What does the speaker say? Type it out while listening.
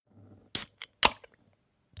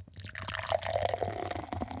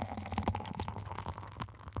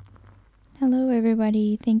Hello,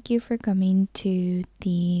 everybody. Thank you for coming to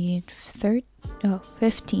the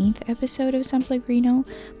 15th episode of San Pellegrino,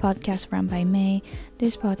 podcast run by May.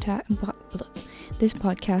 This podcast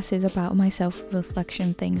is about my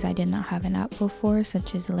self-reflection, things I did not have an app before,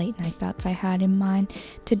 such as the late night thoughts I had in mind.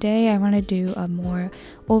 Today, I want to do a more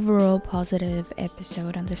overall positive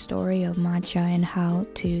episode on the story of matcha and how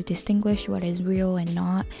to distinguish what is real and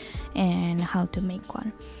not, and how to make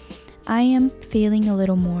one. I am feeling a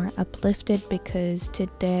little more uplifted because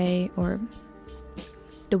today, or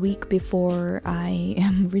the week before I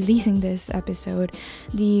am releasing this episode,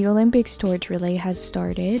 the Olympics torch relay has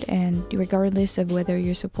started, and regardless of whether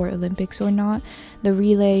you support Olympics or not, the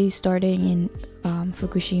relay starting in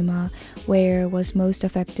Fukushima, where was most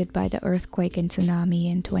affected by the earthquake and tsunami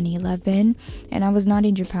in 2011, and I was not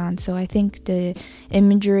in Japan, so I think the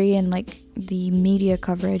imagery and the media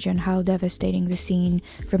coverage on how devastating the scene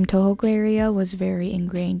from Tohoku area was very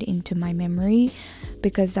ingrained into my memory,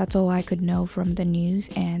 because that's all I could know from the news.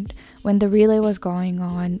 And when the relay was going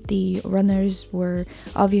on, the runners were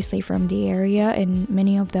obviously from the area, and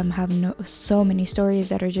many of them have so many stories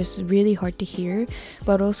that are just really hard to hear,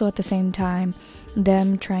 but also at the same time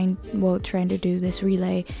them trying to do this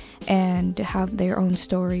relay and have their own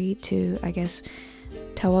story to, I guess,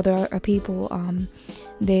 tell other people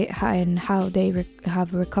how they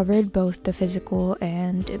have recovered both the physical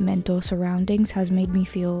and mental surroundings has made me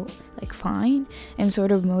feel fine and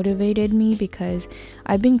sort of motivated me, because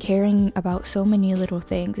I've been caring about so many little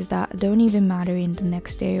things that don't even matter in the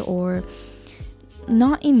next day or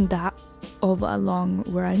not in that of a long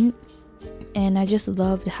run. And I just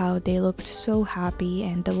loved how they looked so happy,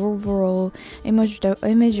 and the overall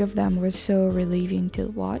image of them was so relieving to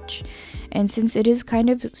watch. And since it is kind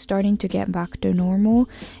of starting to get back to normal,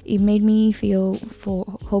 it made me feel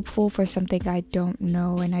hopeful for something I don't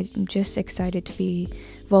know, and I'm just excited to be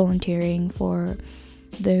volunteering for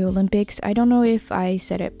the Olympics. I don't know if I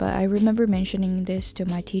said it, but I remember mentioning this to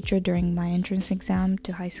my teacher during my entrance exam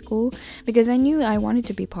to high school, because I knew I wanted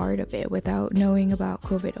to be part of it without knowing about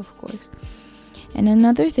COVID, of course. And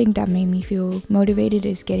another thing that made me feel motivated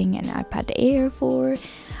is getting an iPad Air 4.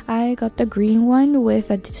 I got the green one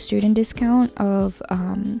with a student discount of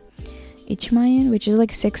Ichimayen, which is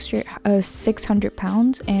 600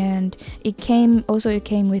 pounds, and it came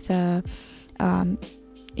with a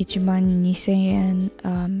Ichiman Nisen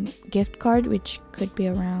gift card, which could be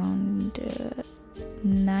around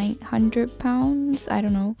 900 pounds, I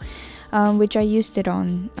don't know, which I used it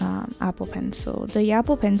on Apple Pencil. The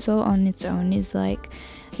Apple Pencil on its own is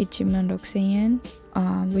 16,000 yen,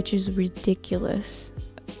 which is ridiculous,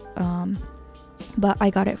 but I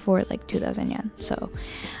got it for 2,000 yen, so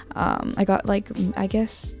I got I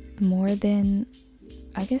guess more than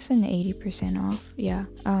an 80% off.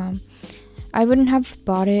 I wouldn't have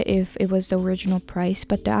bought it if it was the original price,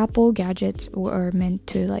 but the Apple gadgets are meant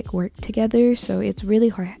to work together, so it's really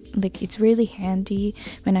hard, it's really handy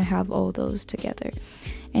when I have all those together.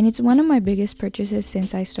 And it's one of my biggest purchases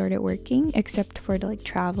since I started working, except for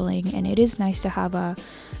traveling, and it is nice to have a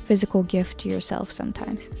physical gift to yourself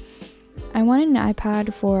sometimes. I wanted an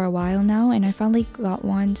iPad for a while now, and I finally got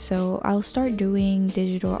one, so I'll start doing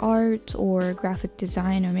digital art or graphic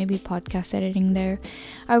design or maybe podcast editing there.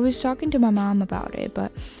 I was talking to my mom about it,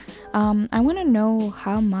 but I want to know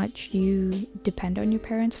how much you depend on your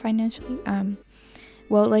parents financially.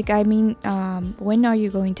 When are you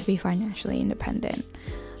going to be financially independent?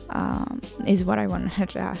 Is what I wanted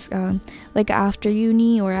to ask. After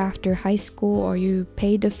uni or after high school, or you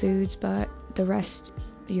pay the foods but the rest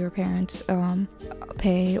your parents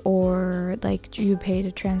pay, or you pay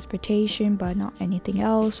the transportation but not anything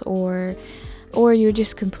else, or you're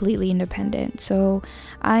just completely independent. So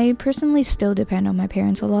I personally still depend on my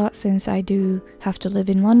parents a lot, since I do have to live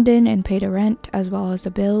in London and pay the rent as well as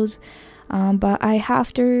the bills. But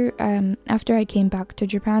after I came back to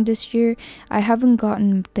Japan this year, I haven't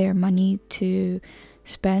gotten their money to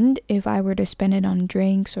spend if I were to spend it on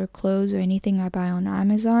drinks or clothes or anything I buy on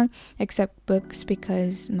Amazon, except books,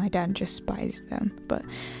 because my dad just buys them. But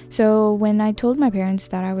so when I told my parents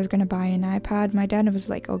that I was gonna buy an iPad, my dad was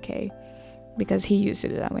okay, because he used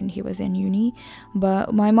it when he was in uni.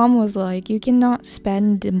 But my mom was you cannot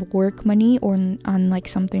spend work money on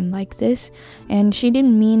something like this, and she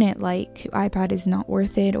didn't mean it iPad is not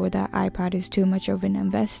worth it or that iPad is too much of an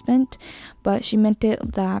investment, but she meant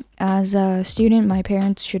it that as a student my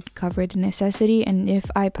parents should cover the necessity, and if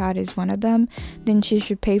iPad is one of them, then she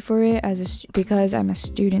should pay for it because I'm a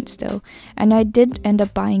student still. And I did end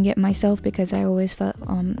up buying it myself, because I always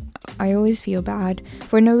feel bad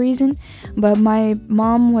for no reason. But my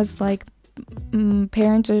mom was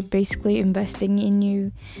parents are basically investing in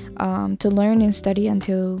you to learn and study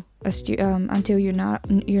until you're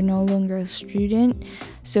no longer a student.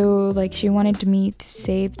 So like she wanted me to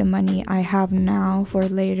save the money I have now for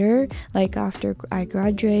later, like after I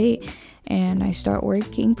graduate and I start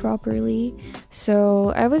working properly.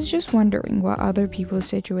 So I was just wondering what other people's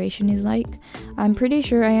situation is like. I'm pretty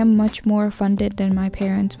sure I am much more funded than my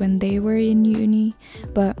parents when they were in uni,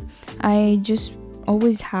 but I just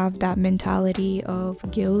always have that mentality of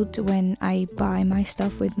guilt when I buy my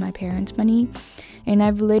stuff with my parents' money. And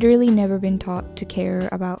I've literally never been taught to care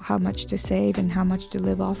about how much to save and how much to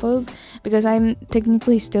live off of, because I'm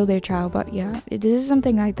technically still their child. But yeah, this is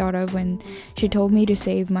something I thought of when she told me to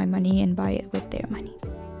save my money and buy it with their money.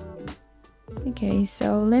 Okay,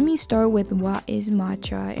 so let me start with what is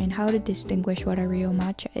matcha and how to distinguish what a real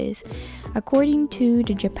matcha is. According to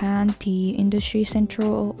the Japan Tea Industry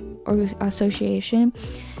Central Association,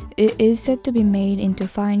 it is said to be made into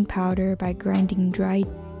fine powder by grinding dried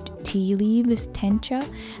tea leaves, tencha,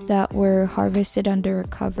 that were harvested under a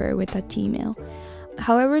cover with a tea mill.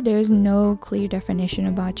 However, there is no clear definition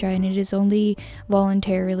of matcha, and it is only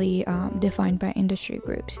voluntarily defined by industry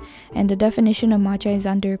groups. And the definition of matcha is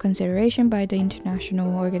under consideration by the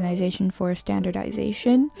International Organization for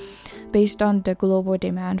Standardization, based on the global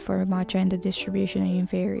demand for matcha and the distribution of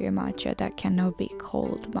inferior matcha that cannot be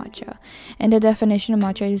called matcha. And the definition of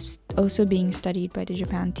matcha is also being studied by the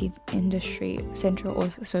Japan Tea Industry Central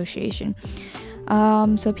Association.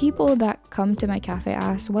 So people that come to my cafe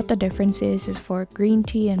ask what the difference is for green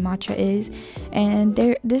tea and matcha is, and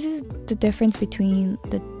this is the difference between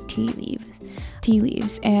the tea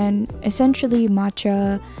leaves, and essentially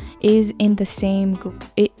matcha is in the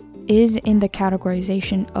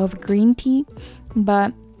categorization of green tea,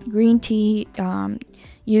 but green tea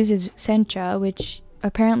uses sencha, which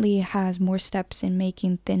apparently has more steps in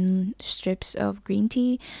making thin strips of green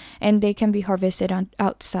tea, and they can be harvested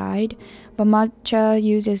outside. But matcha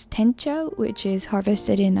uses tencha, which is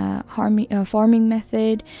harvested in a farming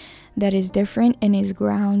method that is different and is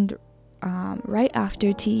ground right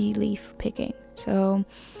after tea leaf picking. So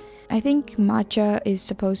I think matcha is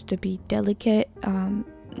supposed to be delicate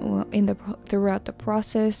throughout the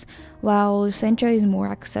process, while sencha is more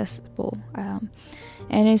accessible.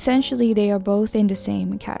 And essentially they are both in the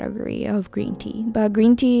same category of green tea, but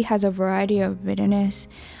green tea has a variety of bitterness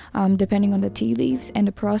depending on the tea leaves and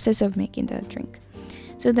the process of making the drink.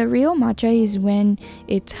 So the real matcha is when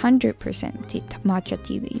it's 100% matcha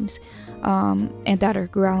tea leaves and that are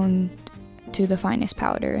ground to the finest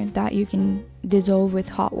powder, and that you can dissolve with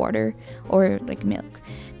hot water or like milk.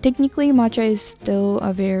 Technically, matcha is still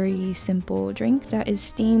a very simple drink that is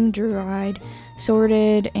steamed, dried,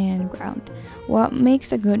 sorted, and ground. What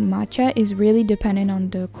makes a good matcha is really dependent on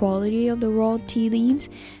the quality of the raw tea leaves,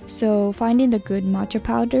 so finding the good matcha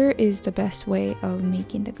powder is the best way of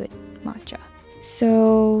making the good matcha.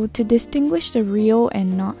 So to distinguish the real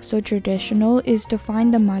and not so traditional is to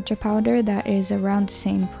find the matcha powder that is around the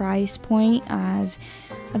same price point as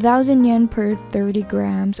 1,000 yen per 30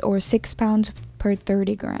 grams or 6 pounds per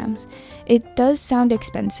 30 grams. It does sound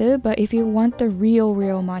expensive, but if you want the real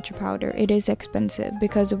matcha powder, it is expensive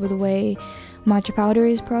because of the way matcha powder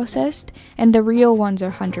is processed, and the real ones are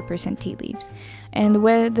 100% tea leaves. And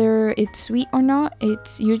whether it's sweet or not,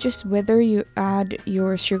 it's just whether you add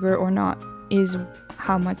your sugar or not is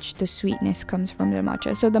how much the sweetness comes from the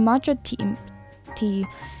matcha. So the matcha tea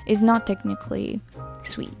is not technically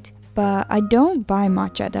sweet. But I don't buy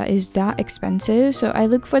matcha that is that expensive, so I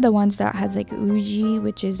look for the ones that has like uji,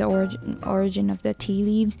 which is the origin of the tea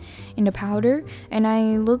leaves, in the powder. And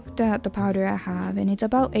I looked at the powder I have, and it's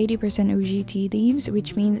about 80% uji tea leaves,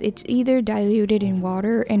 which means it's either diluted in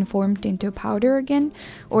water and formed into powder again,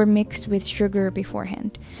 or mixed with sugar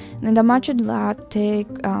beforehand. And the matcha latte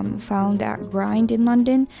found at Grind in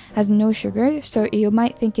London has no sugar, so you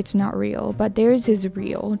might think it's not real, but theirs is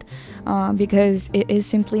real because it is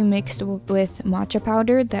simply mixed with matcha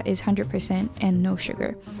powder that is 100% and no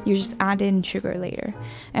sugar. You just add in sugar later.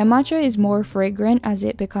 And matcha is more fragrant as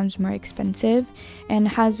it becomes more expensive and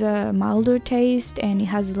has a milder taste, and it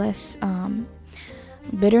has less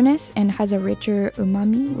bitterness and has a richer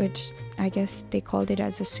umami, which I guess they called it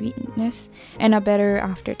as a sweetness, and a better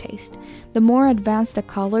aftertaste. The more advanced the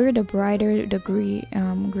color, the brighter the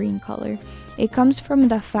green color. It comes from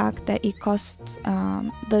the fact that it costs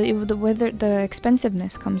the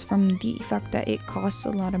expensiveness comes from the fact that it costs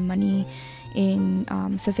a lot of money in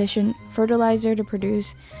sufficient fertilizer to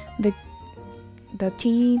produce the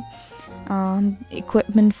tea,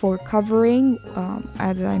 equipment for covering.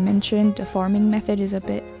 As I mentioned, the farming method is a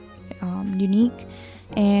bit unique,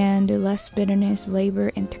 and less bitterness,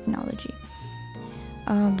 labor, and technology.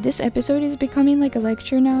 This episode is becoming like a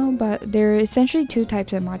lecture now, but there are essentially two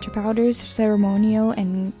types of matcha powders: ceremonial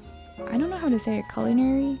and I don't know how to say it,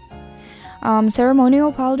 culinary.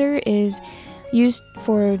 Ceremonial powder is used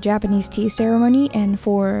for Japanese tea ceremony and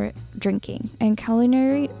for drinking, and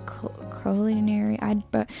culinary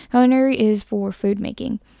is for food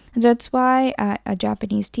making. That's why at a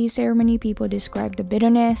Japanese tea ceremony, people describe the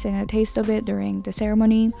bitterness and the taste of it during the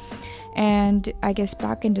ceremony. And I guess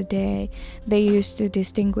back in the day, they used to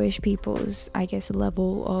distinguish people's, I guess,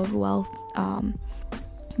 level of wealth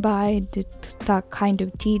by the kind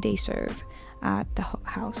of tea they serve at the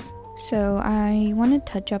house. So I want to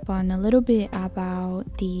touch up on a little bit about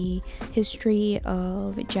the history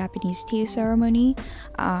of Japanese tea ceremony.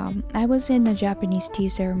 I was in a Japanese tea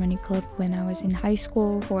ceremony club when I was in high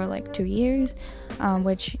school for like 2 years,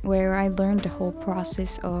 where I learned the whole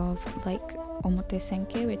process of like omote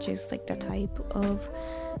senke, which is like the type of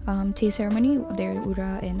tea ceremony. There are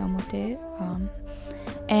ura and omote,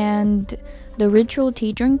 and the ritual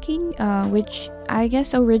tea drinking, which I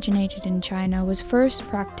guess originated in China, was first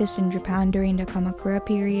practiced in Japan during the Kamakura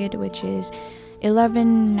period, which is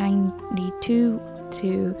 1192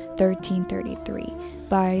 to 1333,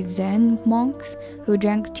 by Zen monks who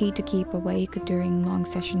drank tea to keep awake during long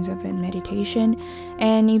sessions of meditation,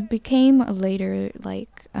 and it became later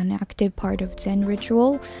like an active part of Zen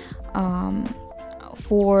ritual.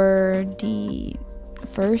 For the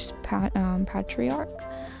first patriarch,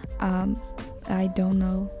 I don't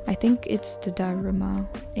know. I think it's the Dharma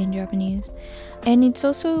in Japanese. And it's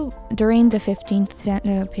also during the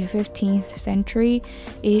 15th century,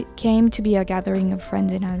 it came to be a gathering of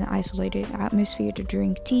friends in an isolated atmosphere to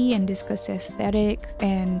drink tea and discuss aesthetic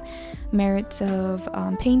and merits of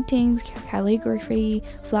paintings, calligraphy,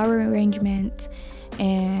 flower arrangement,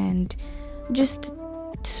 and just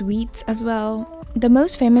sweets as well. The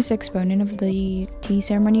most famous exponent of the tea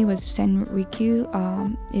ceremony was Senrikyu.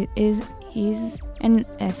 He's an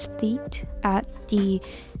aesthete at the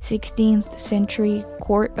 16th century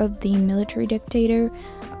court of the military dictator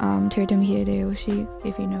Toyotomi Hideyoshi,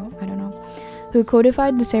 if you know, I don't know, who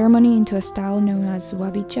codified the ceremony into a style known as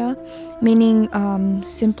wabicha, meaning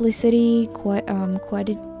simplicity,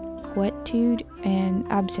 quietude, and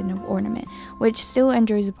absence of ornament, which still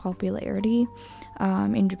enjoys popularity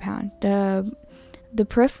in Japan. The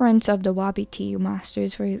preference of the wabi tea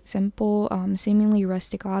masters for simple, seemingly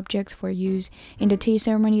rustic objects for use in the tea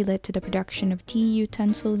ceremony led to the production of tea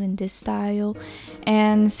utensils in this style,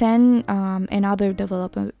 and Sen and other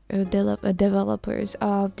developers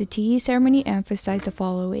of the tea ceremony emphasized the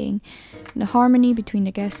following: the harmony between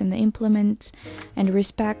the guests and the implements, and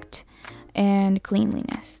respect and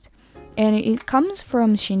cleanliness. And it comes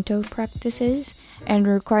from Shinto practices, and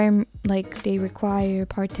they require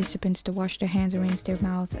participants to wash their hands and rinse their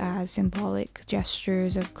mouths as symbolic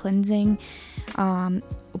gestures of cleansing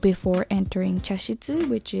before entering chashitsu,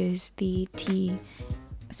 which is the tea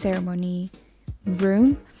ceremony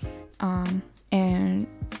room. And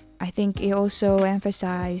I think it also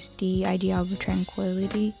emphasized the idea of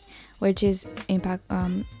tranquility, which is in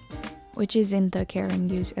the caring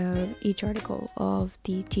use of each article of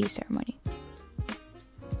the tea ceremony.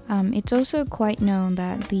 It's also quite known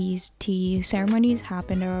that these tea ceremonies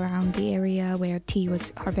happened around the area where tea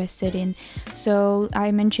was harvested in. So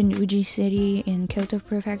I mentioned Uji City in Kyoto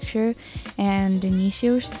Prefecture and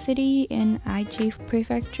Nishio City in Aichi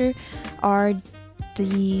Prefecture are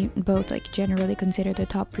both generally considered the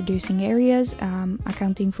top producing areas,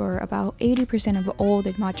 accounting for about 80% of all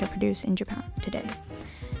the matcha produced in Japan today.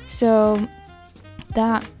 So with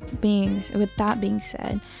that being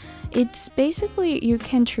said, it's basically, you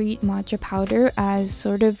can treat matcha powder as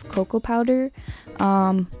sort of cocoa powder,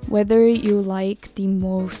 whether you like the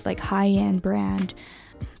most high-end brand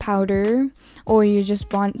powder or you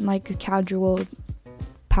just want a casual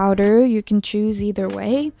powder. You can choose either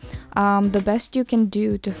way. The best you can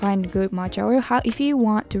do to find good matcha, or if you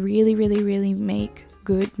want to really, really, really make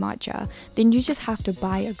good matcha, then you just have to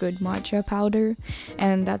buy a good matcha powder,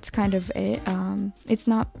 and that's kind of it.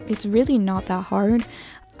 It's really not that hard.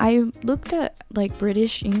 I looked at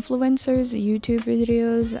British influencers YouTube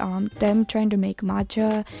videos, them trying to make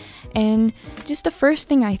matcha, and just the first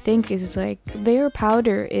thing I think is their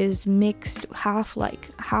powder is mixed half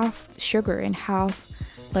sugar and half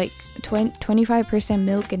 25%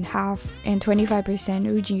 milk and 25%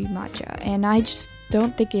 uji matcha, and I just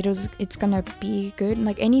don't think it's gonna be good.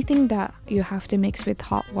 Anything that you have to mix with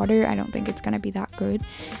hot water, I don't think it's gonna be that good.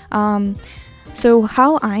 So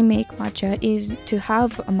how I make matcha is to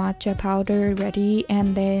have a matcha powder ready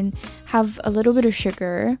and then have a little bit of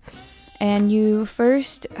sugar, and you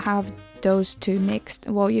first have those two mixed.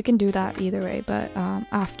 Well, you can do that either way, but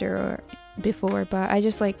after or before. But I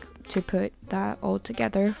just like to put that all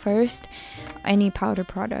together first. Any powder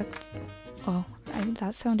product. Oh,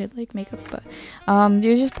 that sounded like makeup, but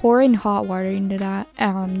you just pour in hot water into that.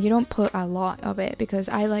 You don't put a lot of it because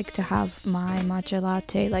I like to have my matcha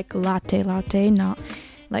latte like latte, not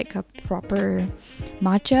like a proper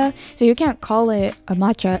matcha. So you can't call it a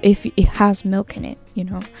matcha if it has milk in it, you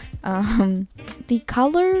know. The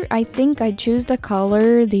color, I think I choose the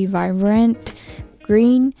color, the vibrant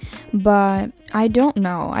green, but I don't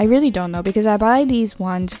know. I really don't know because I buy these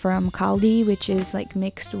ones from Kaldi, which is like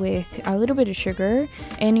mixed with a little bit of sugar,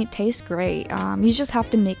 and it tastes great. You just have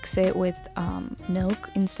to mix it with milk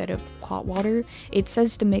instead of hot water. It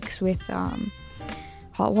says to mix with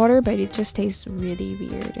hot water, but it just tastes really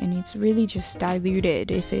weird, and it's really just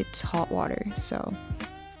diluted if it's hot water. So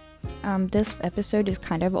this episode is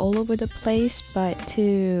kind of all over the place, but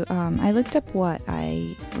I looked up what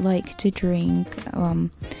I like to drink,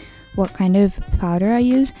 what kind of powder I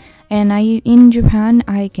use, and in Japan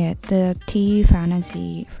I get the Tea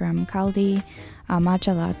Fantasy from Kaldi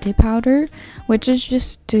matcha latte powder, which is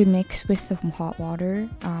just to mix with hot water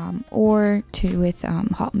or with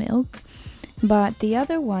hot milk. But the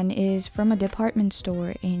other one is from a department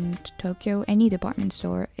store in Tokyo, any department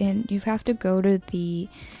store, and you have to go to the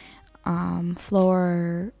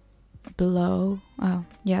floor below, the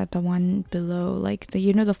one below, like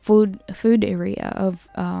the food area of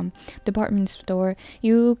department store.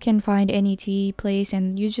 You can find any tea place,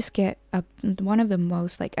 and you just get one of the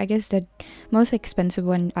most, like, I guess the most expensive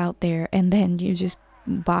one out there, and then you just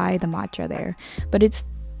buy the matcha there. But it's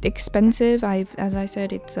expensive. As I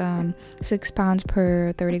said, it's £6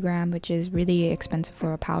 per 30 gram, which is really expensive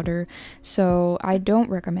for a powder. So I don't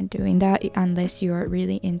recommend doing that unless you're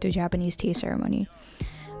really into Japanese tea ceremony.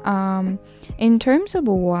 In terms of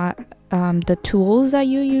what the tools that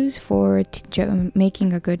you use for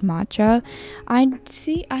making a good matcha, I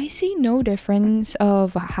see no difference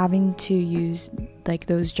of having to use like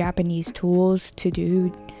those Japanese tools to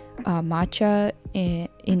do matcha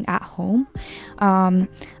in at home.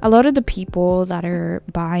 A lot of the people that are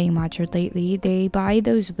buying matcha lately, they buy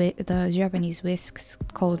the Japanese whisks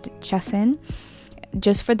called chasen,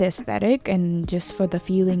 just for the aesthetic and just for the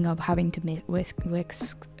feeling of having to whisk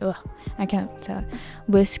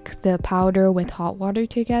the powder with hot water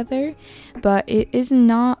together. But it is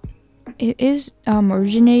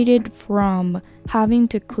originated from having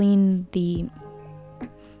to clean the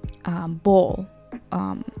bowl,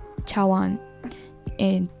 chawan,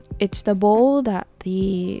 and it's the bowl that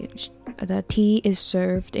the tea is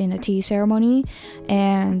served in a tea ceremony,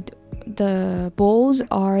 and the bowls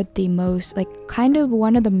are the most, like, kind of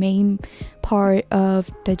one of the main part of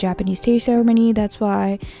the Japanese tea ceremony. That's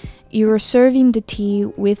why you're serving the tea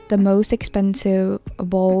with the most expensive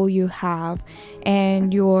bowl you have,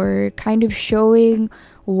 and you're kind of showing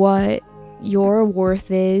what your worth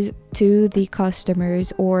is to the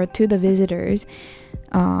customers or to the visitors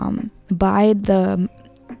by the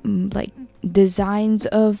like designs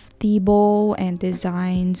of the bowl and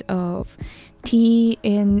designs of tea.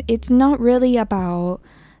 And it's not really about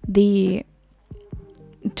the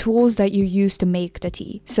tools that you use to make the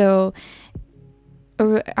tea. So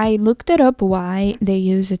I looked it up why they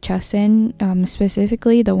use a chasen,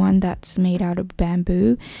 specifically the one that's made out of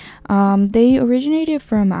bamboo. They originated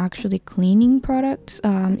from actually cleaning products.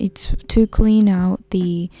 It's to clean out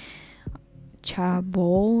the cha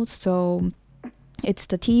bowl. So it's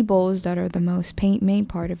the tea bowls that are the most main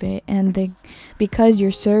part of it, and because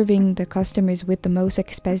you're serving the customers with the most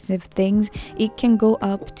expensive things, it can go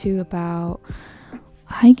up to about,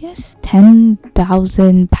 I guess,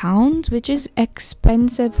 10,000 pounds, which is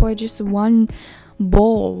expensive for just one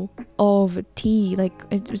bowl of tea. Like,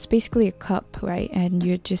 it's basically a cup, right? And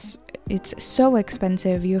it's so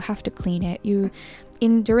expensive. You have to clean it.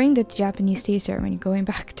 During the Japanese tea ceremony, going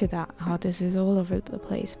back to that, this is all over the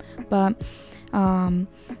place, but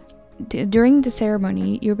during the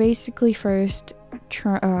ceremony, you're basically first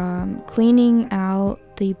cleaning out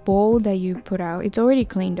the bowl that you put out. It's already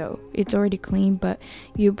clean though. It's already clean, but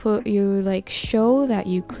you show that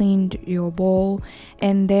you cleaned your bowl,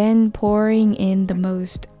 and then pouring in the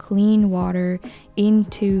most clean water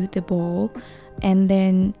into the bowl, and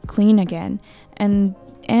then clean again, and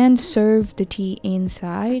serve the tea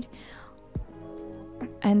inside.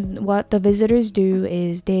 And what the visitors do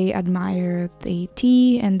is they admire the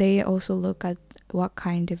tea, and they also look at what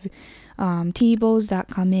kind of tea bowls that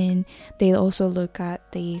come in. They also look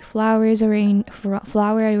at the flower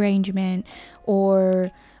arrangement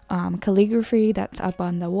or calligraphy that's up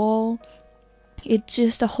on the wall. it's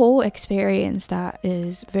just a whole experience that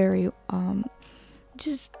is very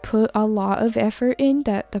just put a lot of effort in,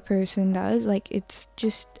 that the person does. Like, it's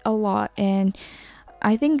just a lot. And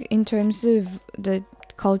I think in terms of the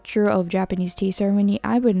culture of Japanese tea ceremony,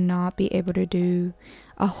 I would not be able to do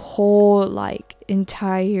a whole like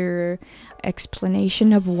entire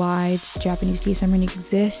explanation of why Japanese tea ceremony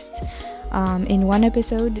exists in one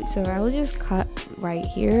episode, so I will just cut right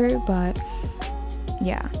here. But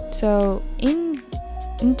yeah, so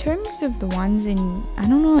in terms of the ones in, I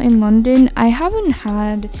don't know, in London, I haven't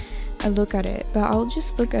had a look at it, but I'll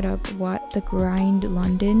just look it up what the Grind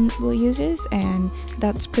London will uses, and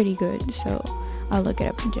that's pretty good, so I'll look it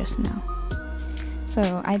up just now.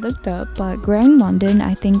 So I looked up, but Grind London,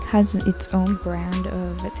 I think, has its own brand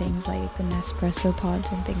of things like the Nespresso pods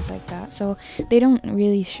and things like that. So they don't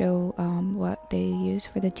really show what they use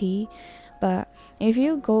for the tea. But if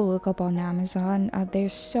you go look up on Amazon,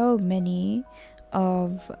 there's so many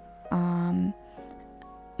of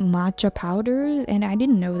matcha powders, and I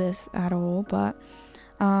didn't know this at all, but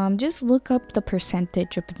just look up the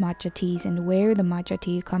percentage of matcha teas and where the matcha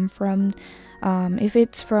tea come from. If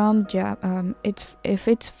it's from Japan,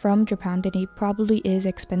 then it probably is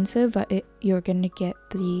expensive, but you're gonna get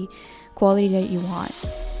the quality that you want.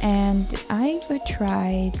 And I think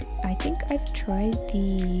I've tried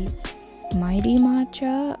the Mighty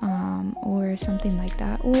Matcha, or something like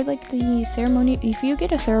that, or like the ceremony. If you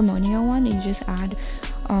get a ceremonial one and you just add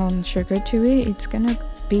sugar to it, it's gonna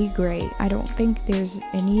be great. I don't think there's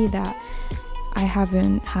any that I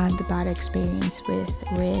haven't had the bad experience with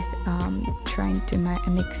trying to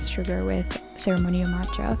mix sugar with ceremonial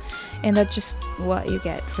matcha, and that's just what you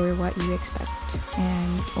get for what you expect,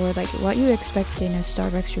 or like what you expect in a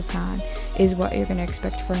Starbucks Japan is what you're gonna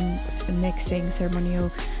expect from mixing ceremonial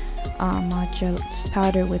matcha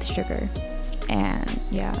powder with sugar. And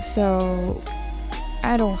yeah, so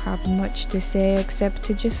I don't have much to say except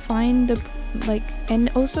to just find the and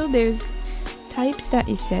also there's types that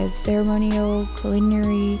it says ceremonial,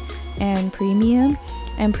 culinary, and premium.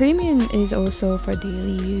 And premium is also for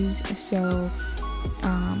daily use. So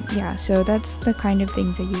yeah, so that's the kind of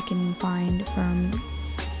things that you can find from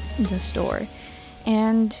the store.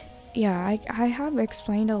 And yeah, I have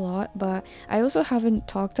explained a lot, but I also haven't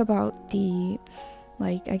talked about the,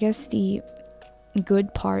 like, I guess the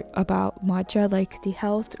good part about matcha, like the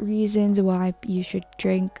health reasons why you should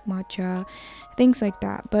drink matcha, things like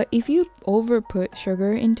that. But if you over put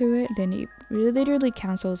sugar into it, then it literally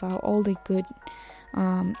cancels out all the good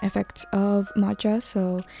effects of matcha.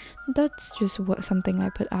 So that's just something I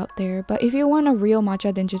put out there. But if you want a real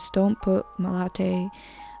matcha, then just don't put latte.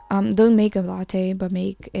 Don't make a latte, but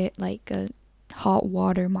make it like a hot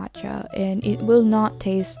water matcha, and it will not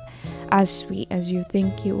taste as sweet as you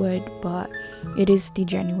think it would, but it is the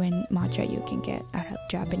genuine matcha you can get at a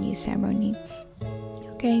Japanese ceremony.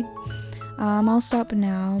 Okay, I'll stop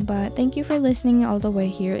now, but thank you for listening all the way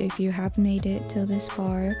here if you have made it till this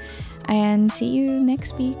far, and see you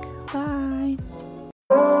next week. Bye.